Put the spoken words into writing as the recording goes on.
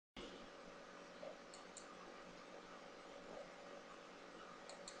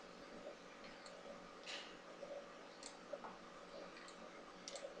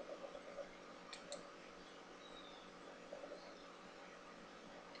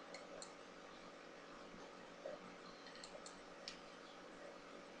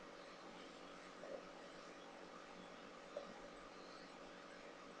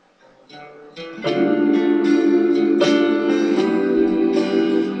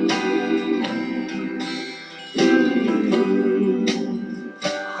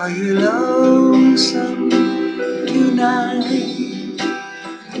Are you lonesome tonight?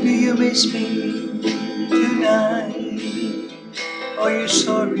 Do you miss me tonight? Are you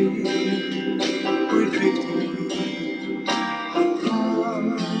sorry we're drifting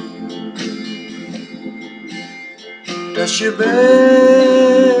apart? Does your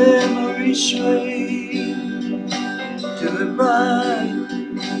memory stray to a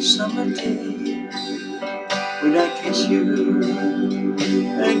bright summer day when I kiss you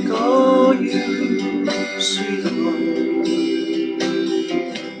and call you sweetheart?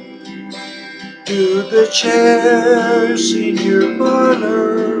 Do the chairs in your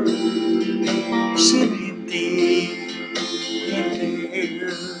parlor seem empty in there?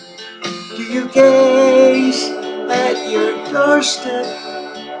 Do you gaze at your doorstep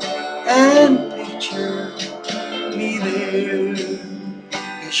and picture me there?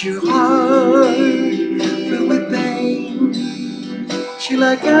 Is your heart filled with pain? Shall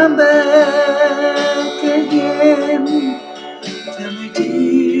I come back again? Tell me,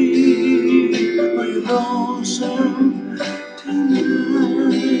 dear, are you lonesome tonight?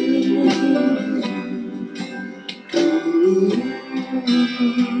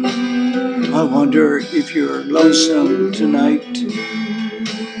 I wonder if you're lonesome tonight.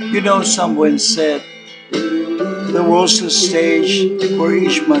 You know, someone said the world's a stage where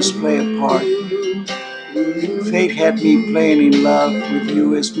each must play a part. Fate had me playing in love with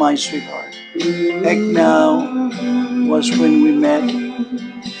you as my sweetheart. Act now was when we met.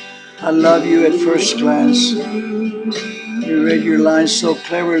 I love you at first glance. You read your lines so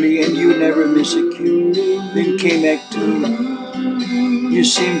cleverly and you never miss a cue. Then came Act 2. You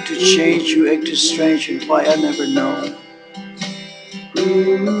seemed to change, you acted strange and why I never know.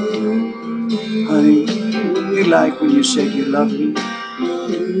 Honey, you lied when you said you loved me,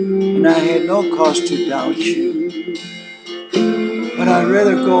 and I had no cause to doubt you. But I'd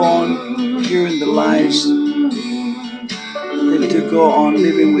rather go on hearing the lies than to go on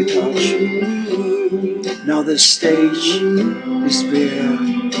living without you. Now the stage is bare,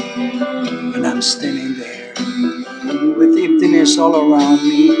 and I'm standing there with emptiness all around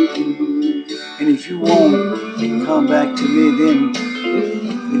me. And if you won't come back to me, then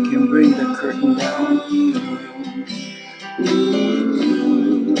we can bring the curtain down.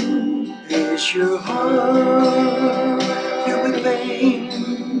 Is your heart filled with pain?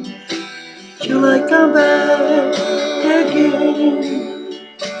 Shall I come back again?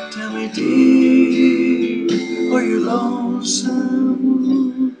 Tell me, dear, are you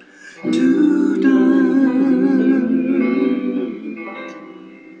lonesome too?